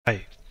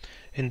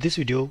In this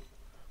video,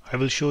 I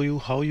will show you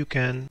how you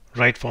can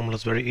write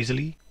formulas very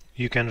easily.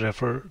 You can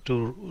refer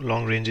to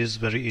long ranges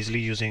very easily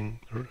using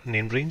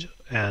named range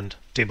and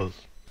table.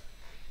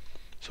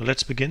 So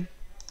let's begin.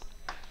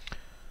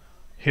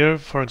 Here,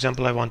 for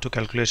example, I want to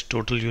calculate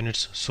total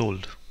units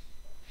sold.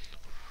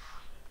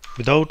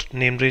 Without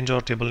named range or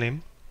table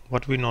name,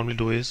 what we normally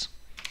do is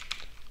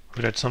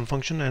we write some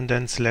function and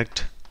then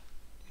select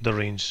the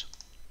range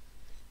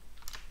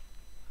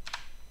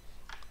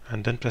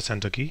and then press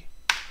enter key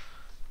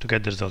to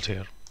get the result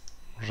here,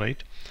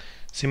 right?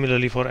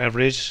 Similarly, for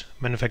average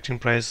manufacturing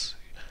price,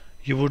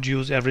 you would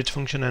use average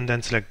function and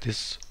then select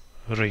this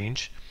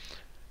range,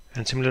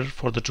 and similar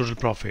for the total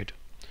profit.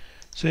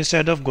 So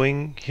instead of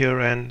going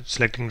here and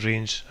selecting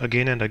range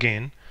again and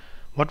again,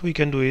 what we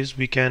can do is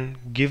we can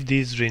give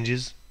these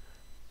ranges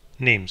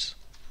names.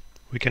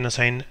 We can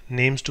assign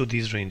names to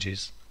these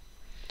ranges.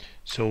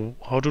 So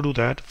how to do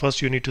that?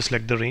 First you need to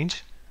select the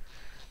range.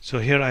 So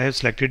here I have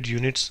selected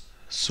units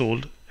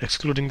sold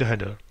excluding the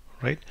header,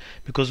 right?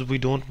 Because we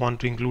don't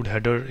want to include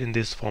header in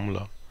this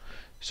formula.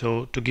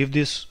 So to give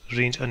this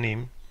range a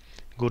name,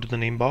 go to the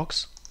name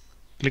box,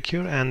 click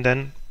here and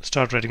then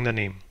start writing the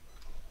name,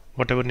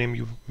 whatever name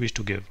you wish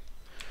to give.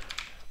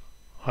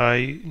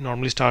 I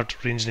normally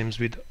start range names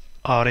with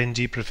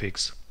RNG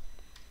prefix,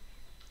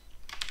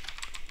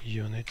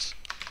 units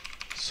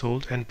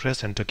sold, and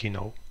press enter key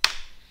now.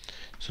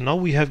 So now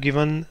we have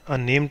given a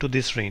name to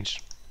this range.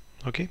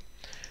 Okay,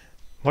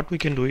 what we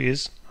can do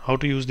is, how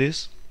to use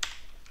this,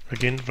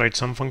 again write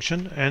some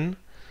function, and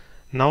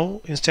now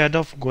instead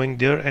of going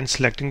there and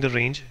selecting the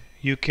range,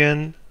 you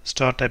can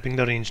start typing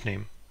the range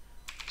name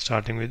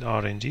starting with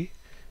RNG,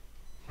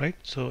 right?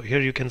 So here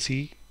you can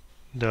see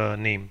the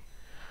name.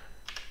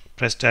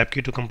 Press tab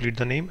key to complete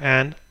the name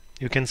and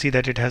you can see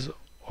that it has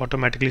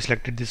automatically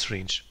selected this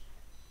range.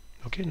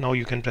 Okay, now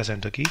you can press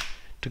enter key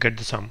to get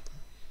the sum.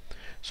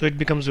 So it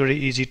becomes very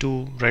easy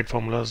to write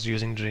formulas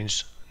using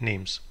range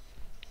names.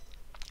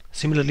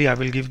 Similarly, I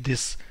will give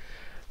this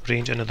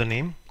range another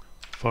name.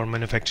 For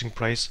manufacturing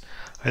price,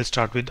 I'll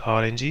start with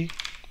RNG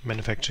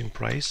manufacturing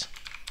price,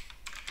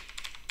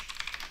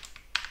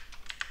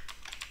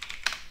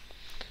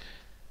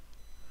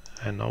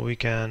 and now we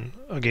can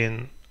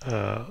again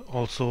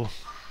also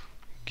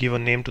give a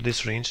name to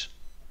this range,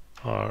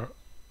 or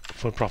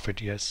for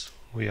profit, yes,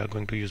 we are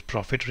going to use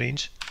profit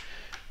range.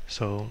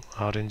 So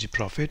RNG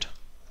profit,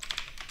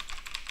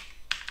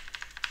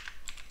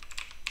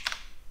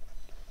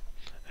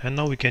 and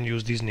now we can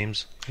use these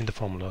names in the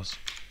formulas.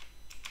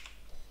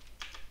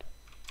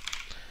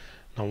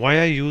 Now why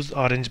I use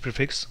RNG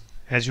prefix,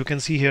 as you can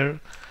see here,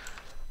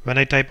 when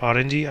I type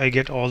RNG I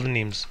get all the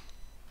names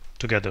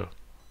together,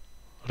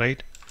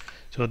 right?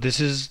 So this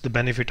is the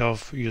benefit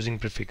of using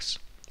prefix,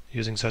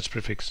 using such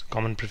prefix,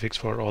 common prefix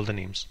for all the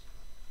names.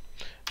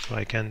 So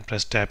I can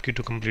press tab key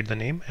to complete the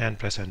name and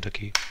press enter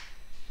key.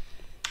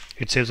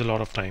 It saves a lot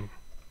of time.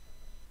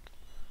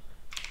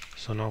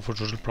 So now for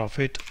total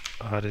profit,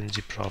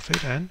 RNG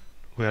profit, and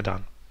we are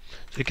done.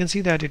 So you can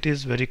see that it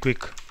is very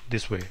quick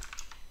this way.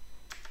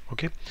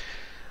 Okay,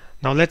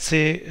 now let's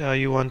say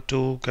you want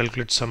to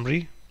calculate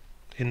summary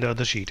in the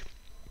other sheet,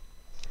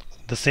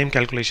 the same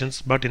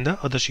calculations but in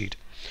the other sheet.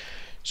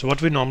 So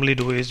what we normally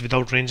do is,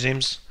 without range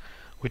names,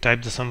 we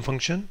type the sum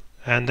function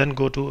and then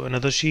go to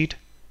another sheet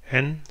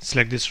and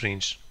select this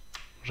range,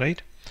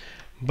 right?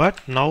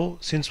 But now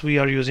since we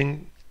are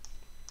using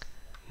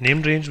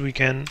named range, we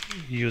can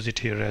use it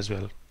here as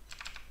well.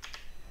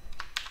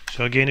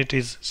 So again it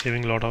is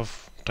saving a lot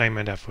of time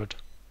and effort.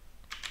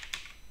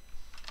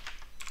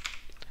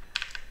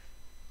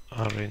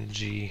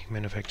 RNG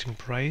manufacturing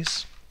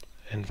price,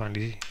 and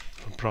finally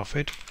for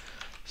profit,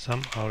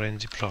 some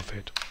RNG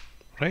profit,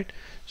 right?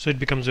 So it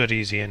becomes very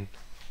easy and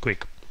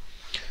quick.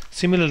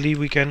 Similarly,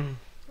 we can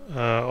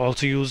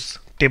also use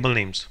table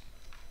names.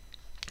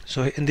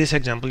 So in this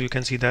example you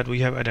can see that we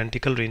have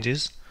identical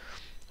ranges,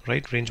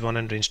 right? Range 1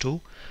 and range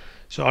 2.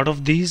 So out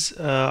of these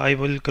I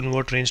will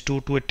convert range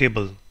 2 to a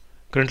table.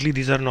 Currently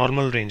these are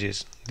normal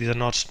ranges, these are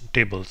not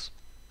tables.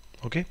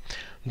 Okay,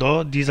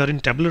 though these are in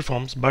tabular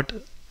forms, but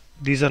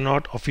these are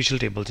not official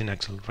tables in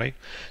Excel, right?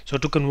 So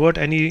to convert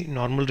any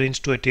normal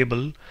range to a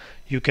table,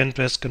 you can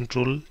press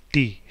Ctrl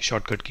T,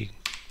 shortcut key,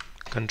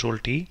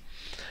 Ctrl T,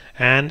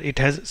 and it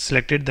has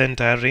selected the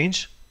entire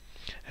range,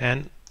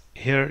 and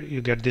here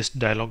you get this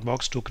dialog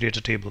box to create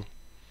a table.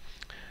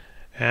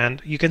 And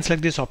you can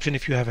select this option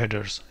if you have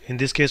headers. In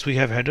this case we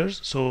have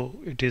headers, so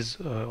it is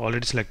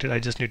already selected. I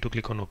just need to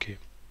click on OK,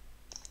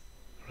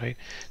 right?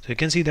 So you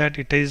can see that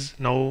it is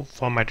now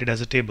formatted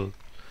as a table.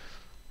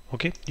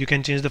 Okay, you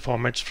can change the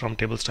formats from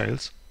table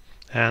styles,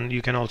 and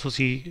you can also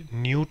see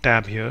new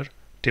tab here,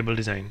 table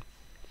design.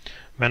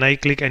 When I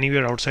click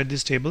anywhere outside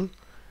this table,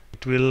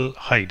 it will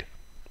hide,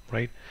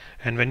 right?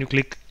 And when you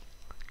click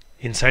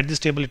inside this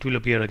table, it will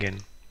appear again.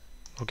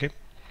 Okay,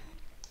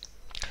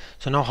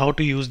 so now how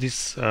to use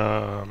this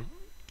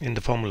in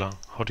the formula,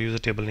 how to use the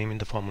table name in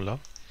the formula.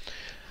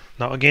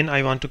 Now again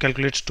I want to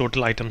calculate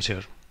total items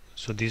here.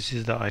 So this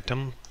is the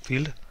item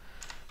field.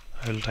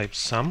 I will type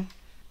sum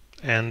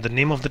and the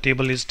name of the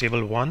table is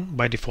table 1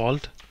 by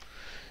default.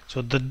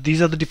 So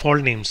these are the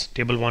default names,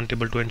 table 1,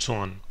 table 2, and so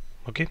on.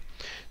 Okay,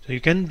 so you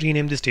can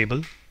rename this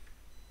table.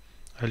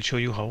 I'll show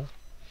you how.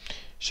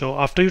 So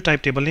after you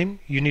type table name,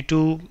 you need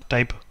to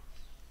type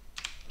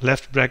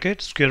left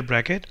bracket, square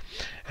bracket,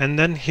 and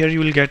then here you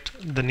will get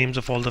the names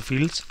of all the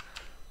fields,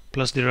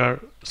 plus there are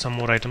some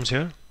more items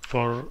here.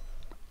 For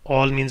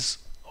all means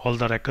all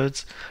the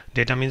records,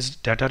 data means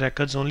data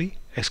records only,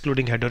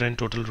 excluding header and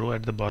total row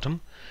at the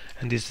bottom,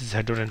 and this is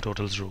header and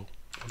totals row.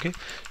 Okay,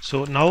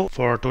 so now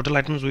for total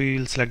items we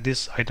will select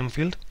this item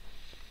field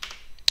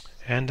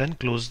and then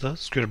close the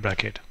square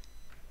bracket.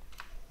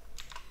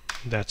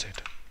 That's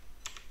it.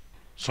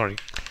 Sorry,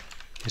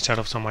 instead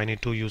of sum I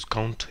need to use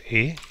count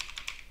A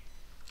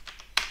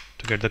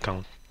to get the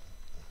count.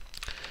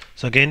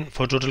 So again,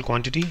 for total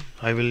quantity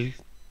I will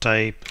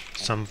type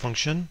sum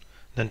function,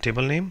 then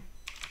table name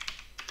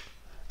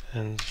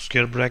and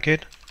square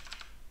bracket,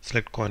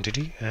 select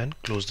quantity and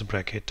close the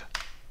bracket.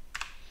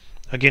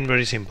 Again,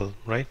 very simple,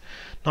 right?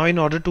 Now in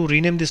order to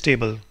rename this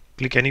table,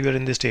 click anywhere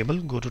in this table,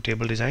 go to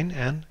table design,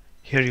 and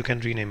here you can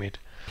rename it.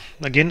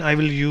 Again, I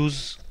will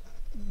use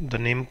the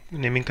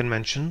naming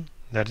convention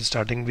that is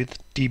starting with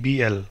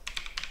TBL,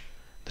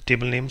 the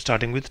table name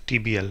starting with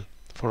TBL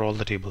for all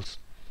the tables.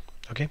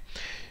 Okay,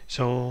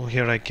 so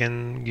here I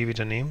can give it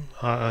a name,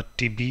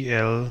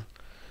 TBL,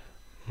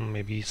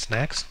 maybe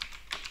snacks.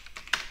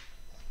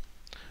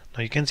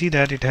 Now you can see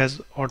that it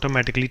has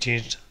automatically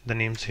changed the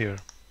names here,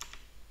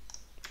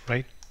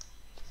 right?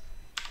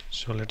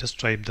 So let us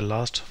type the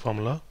last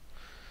formula,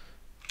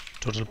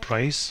 total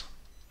price,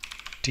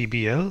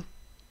 TBL,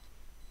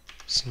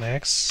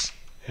 snacks,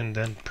 and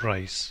then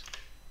price,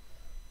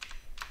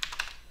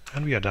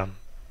 and we are done.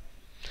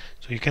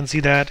 So you can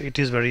see that it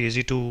is very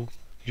easy to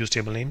use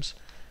table names,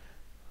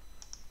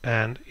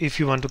 and if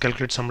you want to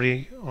calculate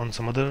summary on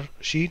some other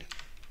sheet,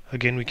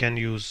 again we can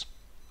use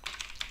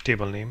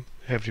table name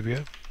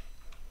everywhere,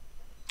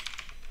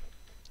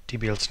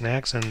 TBL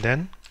snacks, and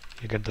then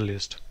you get the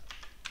list,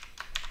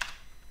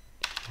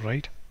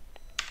 right?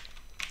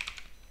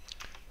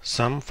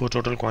 Sum for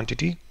total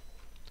quantity,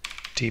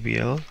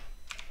 TBL,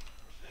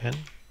 and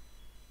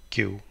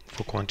Q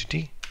for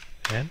quantity,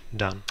 and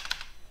done.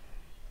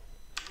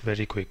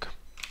 Very quick.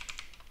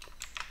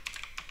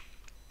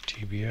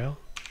 TBL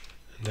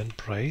and then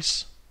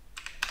price,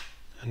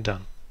 and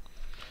done.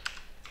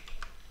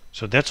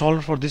 So that's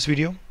all for this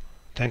video.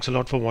 Thanks a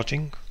lot for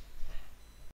watching.